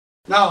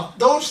Now,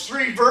 those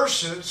three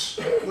verses,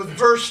 with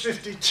verse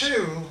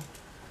 52,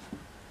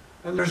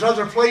 and there's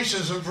other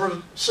places, and for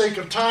the sake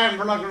of time,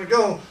 we're not going to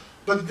go,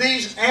 but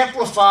these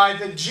amplify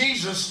that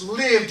Jesus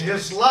lived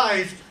his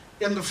life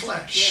in the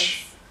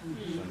flesh. Yes.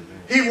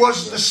 He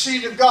was the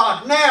seed of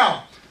God.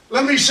 Now,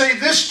 let me say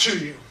this to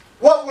you.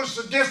 What was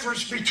the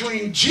difference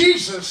between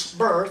Jesus'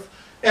 birth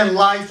and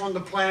life on the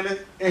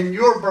planet and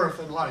your birth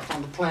and life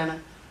on the planet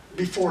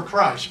before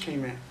Christ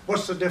came in?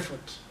 What's the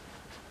difference?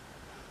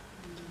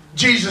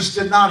 Jesus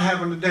did not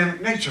have an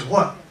Adamic nature.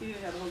 What? He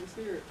didn't have the Holy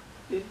Spirit.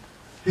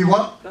 He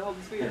what? The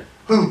Holy Spirit.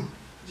 Who?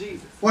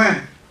 Jesus.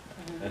 When?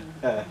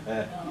 Yeah,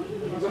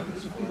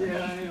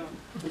 I am.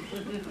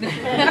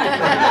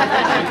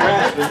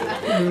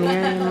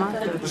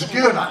 That's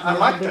good. I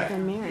like that.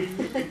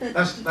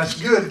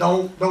 That's good.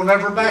 Don't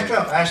ever back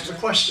up. Ask the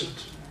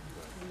questions.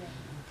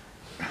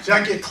 See,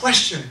 I get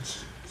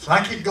questions. So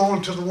I keep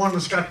going to the one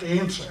that's got the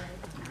answer.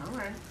 All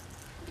right.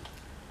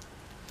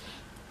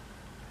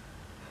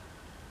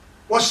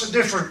 What's the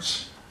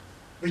difference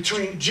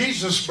between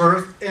Jesus'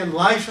 birth and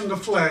life in the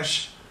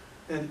flesh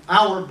and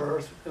our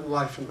birth and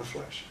life in the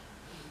flesh?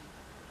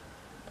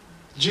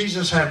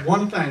 Jesus had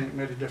one thing that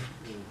made a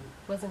difference.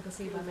 Wasn't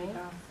conceived by man.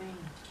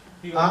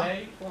 He Huh?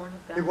 obeyed. Born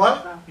of God. He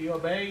what? He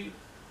obeyed.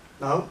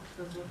 No.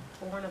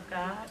 Born of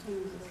God.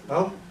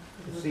 No.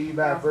 Conceived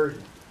by a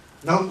virgin.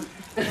 No.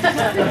 Good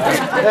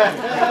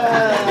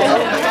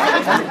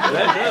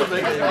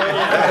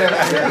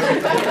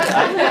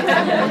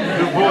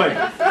boy.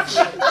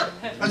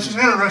 That's an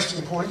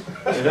interesting point.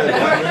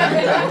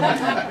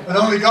 But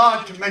only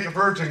God can make a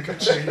virgin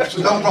conceive,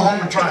 so don't go home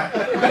and try it.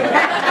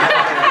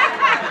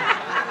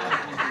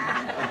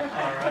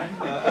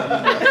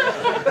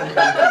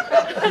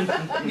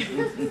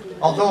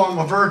 Although I'm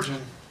a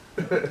virgin.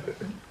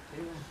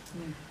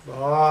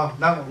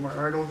 That one went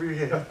right over your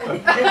head.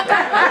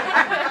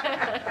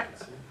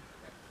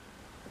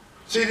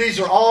 See, these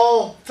are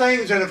all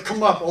things that have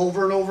come up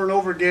over and over and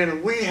over again,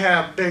 and we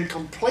have been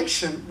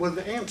complacent with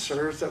the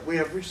answers that we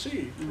have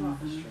received.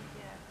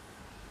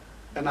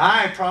 And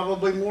I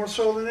probably more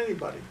so than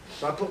anybody.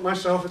 So I put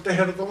myself at the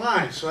head of the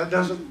line. So that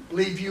doesn't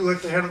leave you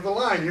at the head of the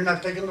line. You're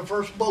not taking the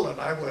first bullet.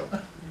 I will.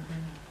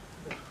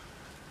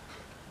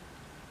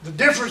 The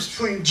difference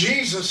between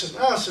Jesus and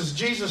us is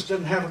Jesus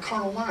didn't have a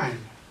carnal mind.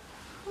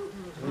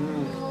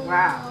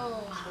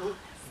 Wow.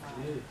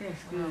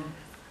 That's good.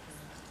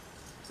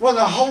 Well,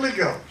 the Holy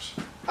Ghost.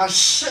 I was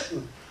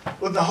sitting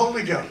with the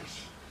Holy Ghost.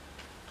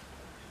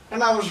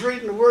 And I was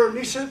reading the Word, and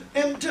he said,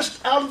 and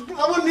just I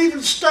wasn't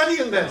even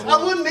studying this.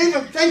 I wasn't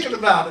even thinking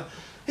about it.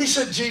 He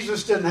said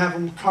Jesus didn't have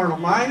a carnal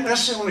mind.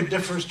 That's the only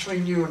difference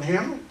between you and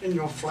him in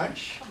your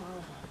flesh.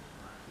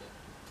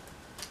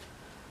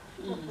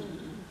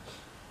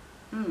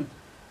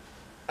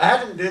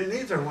 Adam didn't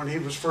either when he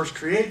was first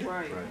created.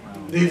 Right.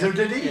 Neither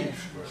did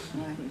Eve.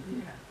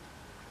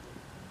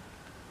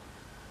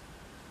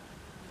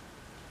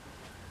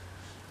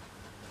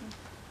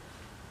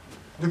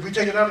 Did we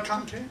take it out of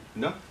context?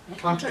 No.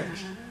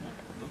 Context.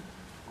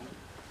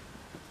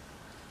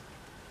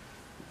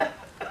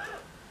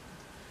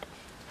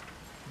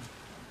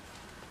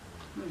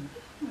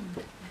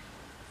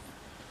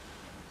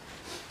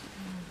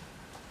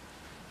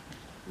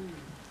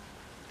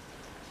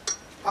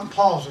 I'm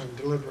pausing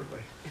deliberately.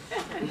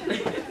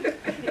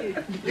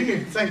 You need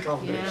to think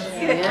on this.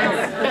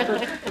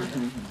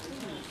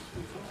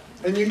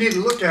 And you need to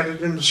look at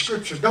it in the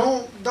Scripture.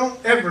 Don't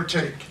ever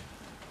take,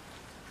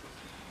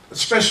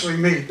 especially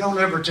me, don't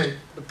ever take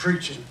the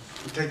preaching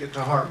and take it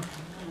to heart.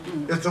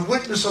 If the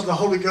witness of the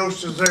Holy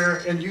Ghost is there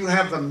and you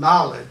have the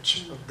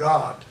knowledge of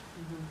God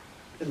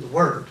in the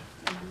Word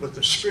with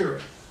the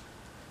Spirit,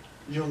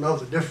 you'll know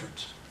the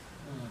difference.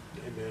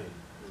 Amen.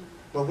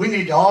 But we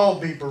need to all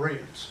be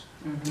Bereans.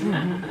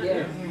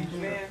 Yeah.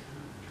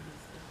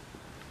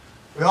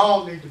 We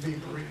all need to be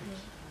Bereans.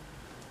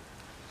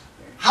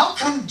 How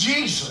come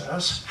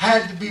Jesus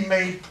had to be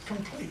made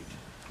complete?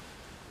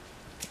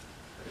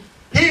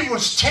 He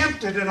was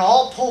tempted in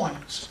all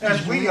points,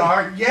 as we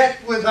are,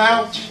 yet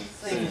without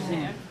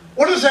sin.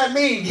 What does that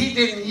mean? He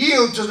didn't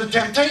yield to the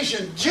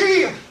temptation.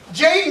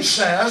 James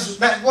says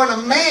that when a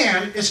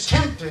man is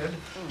tempted,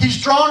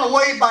 he's drawn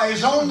away by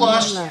his own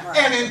lust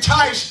and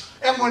enticed.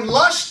 And when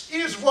lust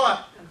is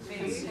what?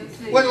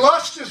 When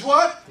lust is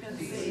what?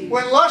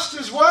 When lust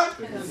is what?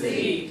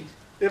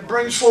 It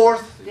brings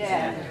forth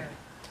death.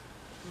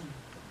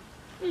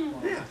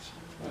 Yes.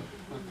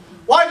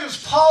 Why does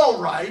Paul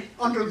write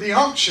under the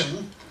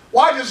unction?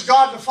 Why does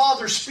God the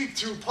Father speak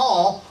through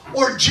Paul,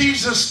 or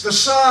Jesus the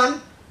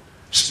Son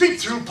speak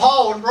through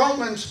Paul in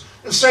Romans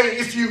and say,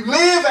 if you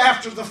live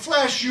after the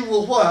flesh, you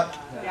will what?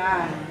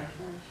 Die.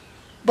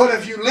 But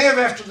if you live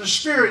after the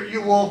Spirit,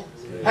 you will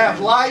have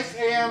life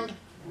and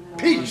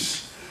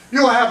peace.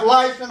 You'll have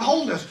life and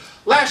wholeness.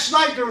 Last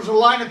night there was a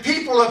line of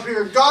people up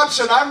here. God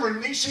said, I'm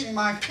releasing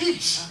my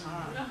peace.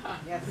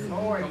 Yes,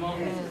 Lord.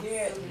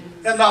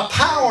 And the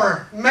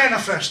power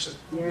manifested.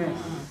 Yes.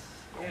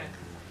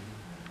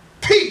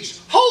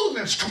 Peace,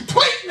 wholeness,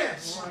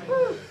 completeness.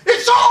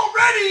 It's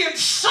already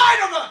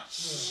inside of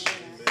us.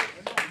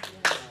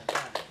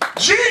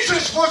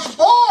 Jesus was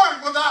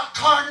born without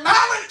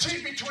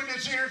carnality between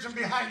his ears and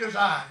behind his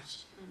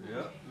eyes.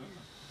 Yeah.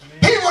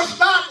 He was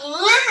not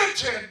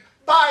limited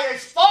by a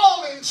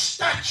fallen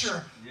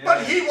stature,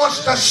 but he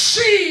was the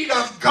seed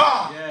of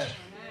God. Yes.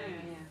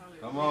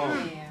 Come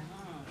on.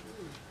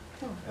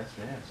 That's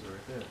the answer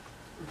right there.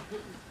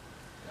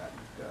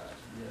 God,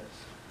 yes.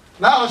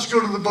 Now let's go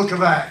to the book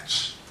of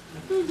Acts.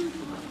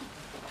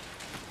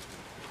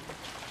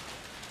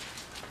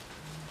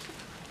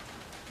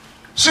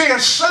 See,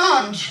 as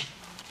sons,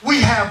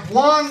 we have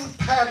one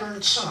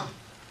pattern son.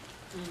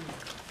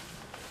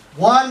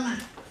 One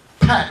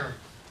pattern.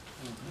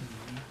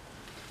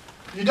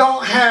 You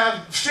don't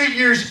have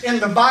figures in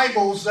the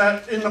Bible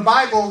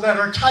that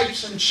are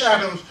types and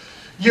shadows.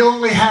 You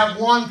only have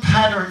one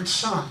pattern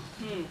son.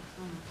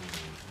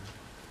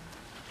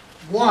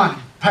 One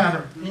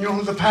pattern. You know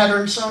who the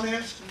pattern son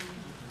is?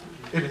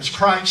 It is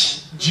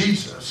Christ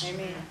Jesus,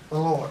 the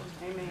Lord.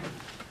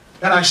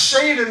 And I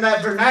say it in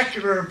that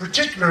vernacular in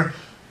particular.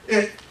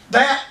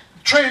 That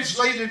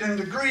translated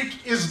into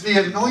Greek is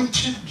the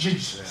anointed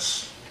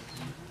Jesus.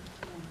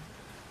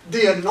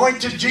 The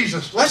anointed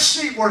Jesus. Let's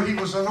see where he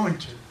was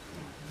anointed.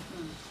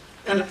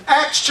 In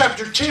Acts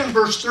chapter 10,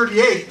 verse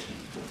 38,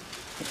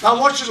 I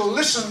want you to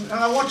listen and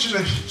I want you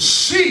to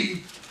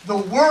see the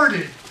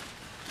wording.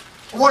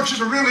 I want you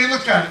to really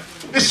look at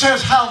it. It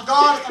says how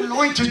God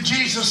anointed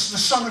Jesus, the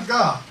Son of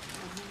God.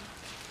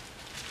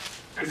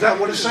 Is that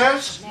what it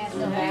says?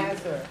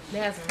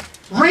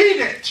 Nazareth.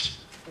 Read it.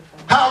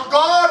 How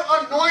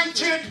God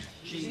anointed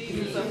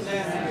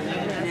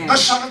the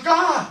Son of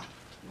God.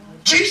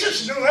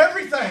 Jesus knew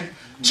everything.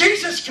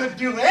 Jesus could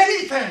do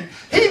anything.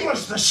 He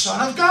was the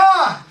Son of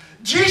God.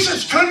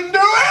 Jesus couldn't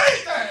do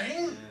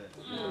anything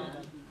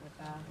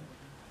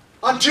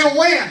until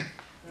when?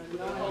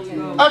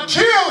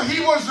 Until he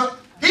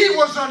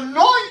was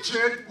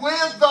anointed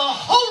with the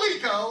Holy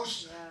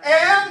Ghost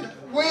and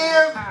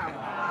with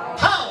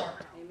power.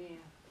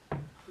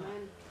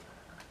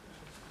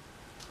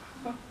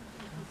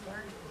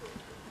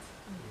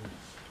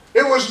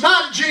 It was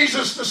not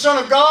Jesus, the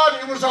Son of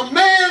God. It was a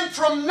man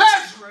from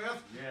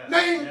Nazareth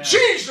named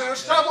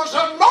Jesus that was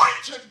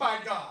anointed by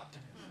God.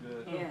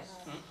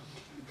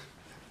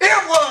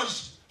 It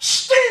was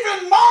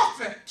Stephen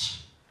Moffat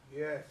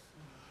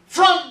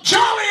from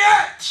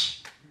Joliet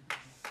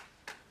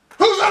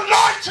who's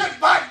anointed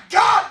by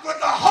God with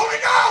the Holy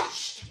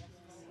Ghost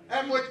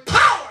and with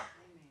power.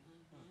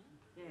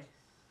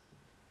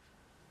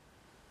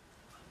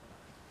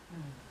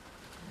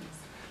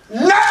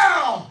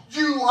 Now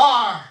you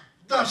are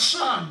the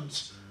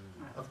sons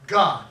of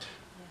God.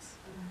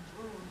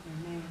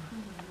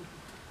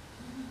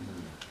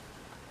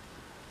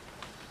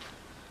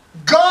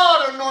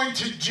 God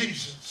anointed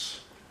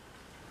Jesus.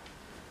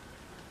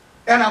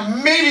 And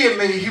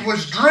immediately he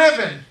was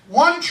driven.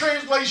 One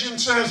translation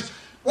says,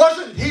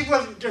 he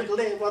wasn't just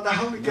led, well, the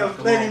Holy Ghost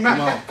led him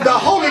out. The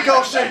Holy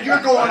Ghost said,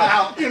 you're going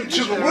out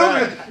into the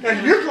wilderness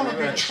and you're going to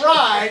be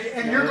tried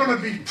and you're going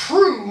to be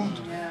proved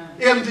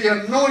in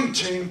the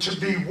anointing to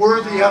be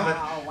worthy of it.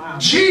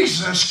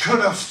 Jesus could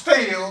have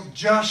failed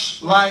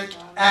just like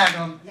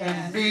Adam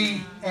and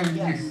me and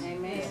you.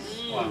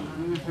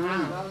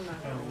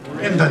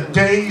 In the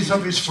days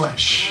of his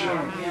flesh.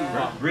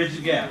 Bridge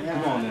the gap.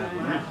 Come on now.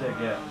 Bridge that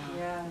gap.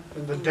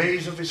 In the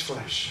days of his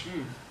flesh.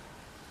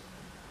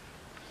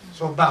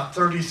 So about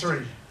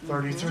 33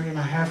 and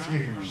a half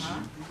years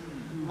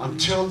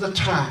until the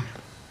time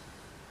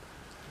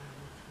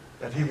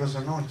that he was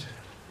anointed.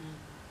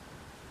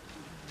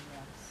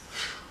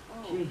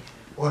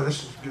 Boy,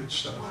 this is good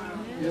stuff.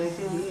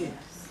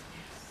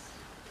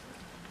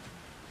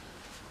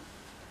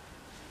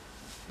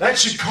 That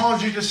should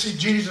cause you to see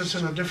Jesus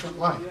in a different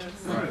light.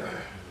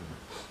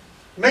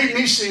 Made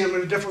me see him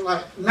in a different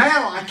light.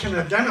 Now I can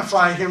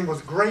identify him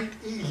with great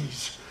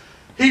ease.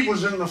 He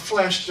was in the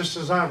flesh just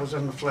as I was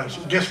in the flesh.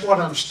 And guess what?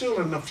 I'm still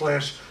in the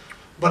flesh,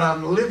 but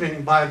I'm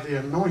living by the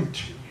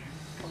anointing.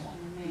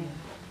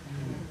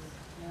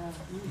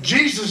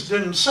 Jesus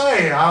didn't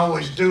say, I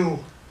always do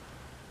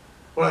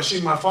what I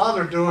see my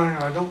Father doing.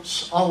 I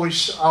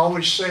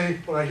always say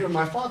what I hear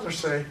my Father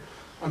say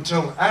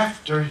until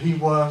after he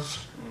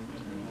was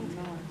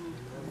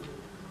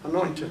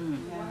anointed.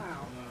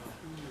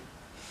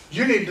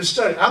 You need to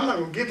study. I'm not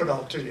going to give it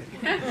all to you.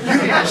 You need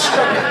to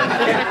study.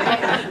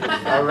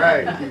 All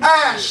right.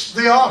 Ask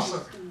the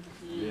author.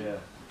 Yeah.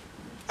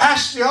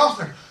 Ask the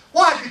author.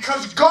 Why?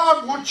 Because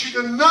God wants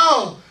you to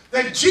know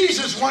that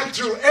Jesus went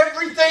through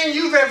everything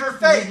you've ever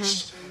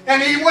faced.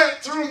 And he went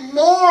through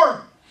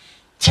more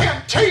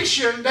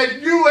temptation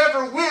than you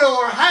ever will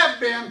or have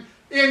been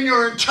in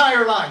your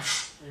entire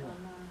life.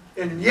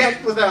 And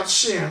yet without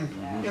sin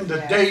in the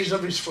days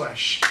of his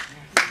flesh.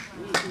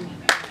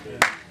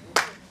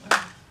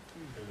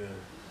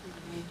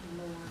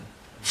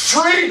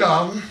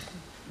 Freedom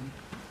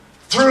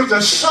through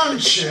the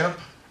sonship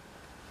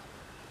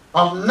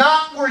of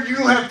not where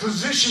you have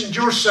positioned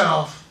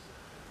yourself,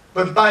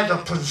 but by the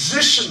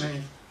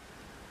positioning,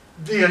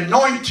 the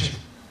anointing,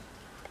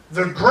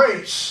 the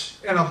grace,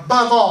 and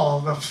above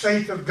all, the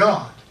faith of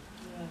God.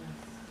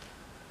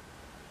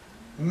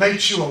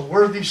 makes you a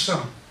worthy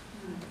son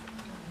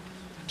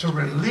to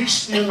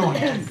release the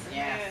anointing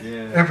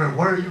Yeah.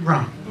 everywhere you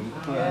run.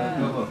 Come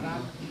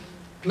on.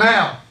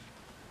 Now,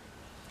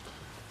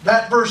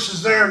 that verse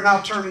is there.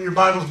 Now turn in your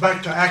Bibles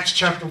back to Acts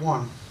chapter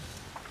 1.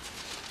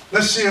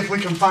 Let's see if we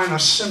can find a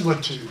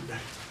similitude.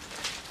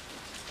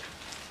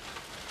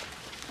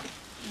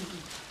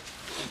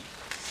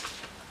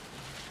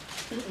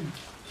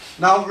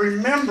 Now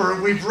remember,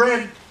 we've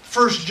read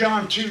 1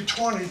 John 2,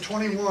 20,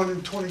 21,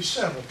 and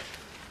 27.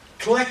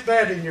 Collect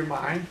that in your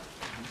mind.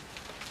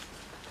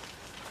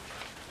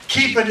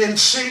 Keep it in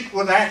sync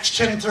with Acts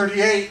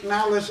 10:38.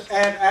 Now let's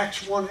add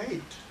Acts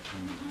 1:8.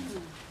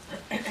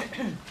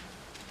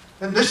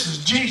 And this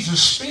is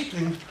Jesus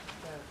speaking,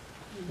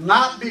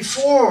 not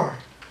before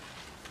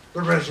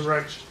the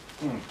resurrection,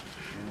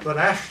 but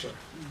after.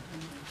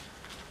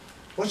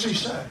 What's he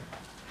say?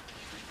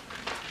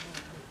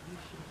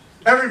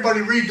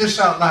 Everybody read this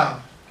out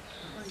loud.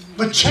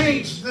 But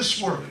change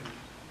this word.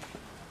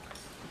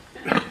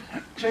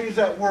 Change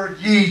that word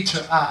ye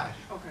to I.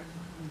 Okay.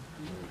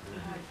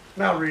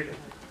 Now read it.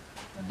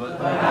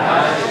 But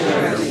I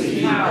shall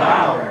receive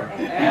power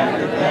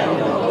after that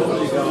the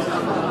Holy Ghost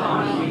come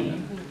upon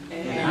me,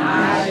 and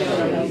I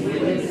shall be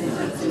witness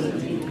unto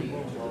thee,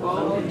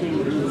 both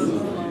in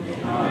Jerusalem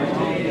and all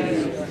Judea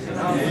and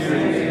all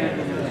Samaria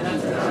and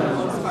unto the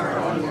uttermost part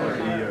of the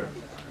earth.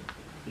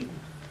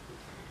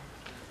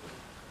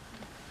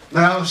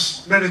 Now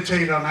let's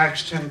meditate on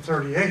Acts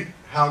 10:38.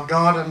 How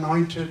God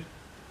anointed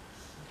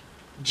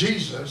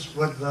Jesus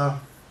with the...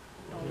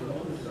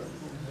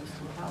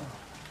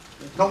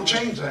 Don't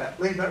change that.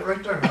 Leave that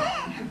right there.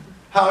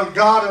 How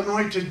God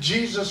anointed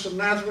Jesus of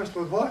Nazareth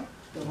with what?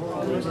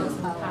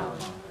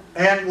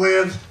 And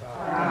with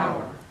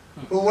power.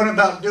 Who went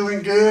about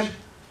doing good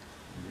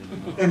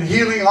and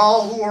healing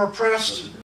all who are oppressed